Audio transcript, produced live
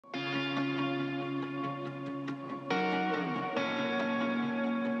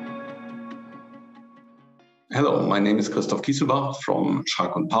Hello, my name is Christoph Kieselbach from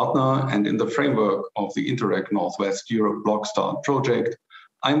Schrack & Partner, and in the framework of the Interact Northwest Europe Blockstart project,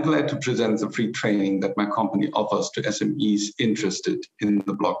 I'm glad to present the free training that my company offers to SMEs interested in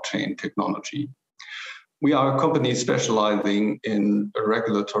the blockchain technology. We are a company specializing in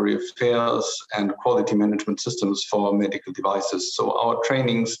regulatory affairs and quality management systems for medical devices. So our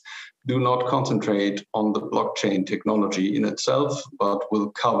trainings do not concentrate on the blockchain technology in itself, but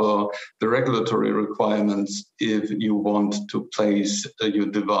will cover the regulatory requirements if you want to place your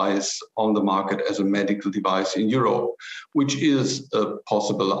device on the market as a medical device in Europe, which is a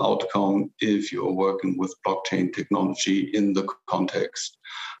possible outcome if you're working with blockchain technology in the context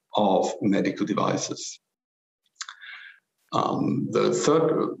of medical devices. The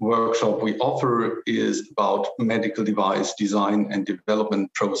third workshop we offer is about medical device design and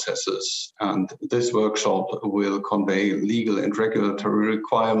development processes. And this workshop will convey legal and regulatory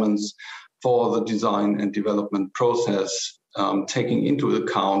requirements for the design and development process, taking into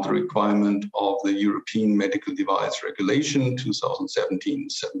account the requirement of the European Medical Device Regulation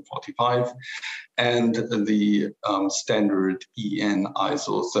 2017-745 and the standard EN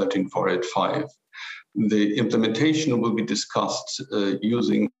ISO 13485. The implementation will be discussed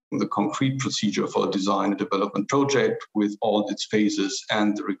using the concrete procedure for a design and development project with all its phases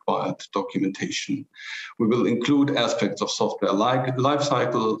and the required documentation. We will include aspects of software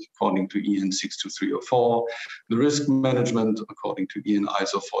lifecycle according to EN 62304, the risk management according to EN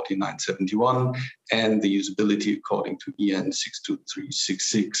ISO 14971, and the usability according to EN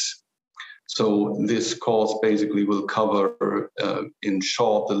 62366. So this course basically will cover, in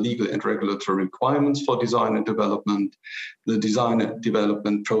short, the legal and regulatory requirements for design and development, the design and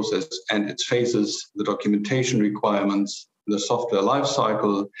development process and its phases, the documentation requirements, the software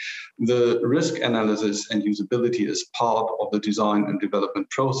lifecycle, the risk analysis and usability as part of the design and development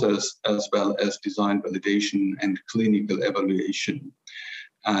process, as well as design validation and clinical evaluation.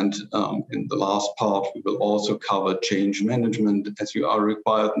 And in the last part, we will also cover change management, as you are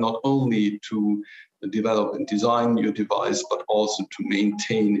required not only to develop and design your device, but also to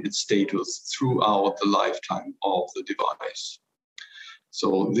maintain its status throughout the lifetime of the device.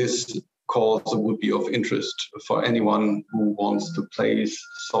 So this course would be of interest for anyone who wants to place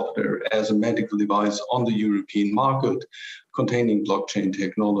software as a medical device on the European market, containing blockchain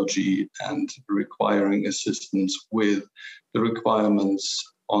technology and requiring assistance with the requirements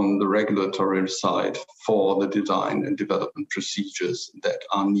on the regulatory side for the design and development procedures that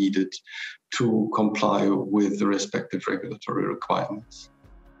are needed to comply with the respective regulatory requirements.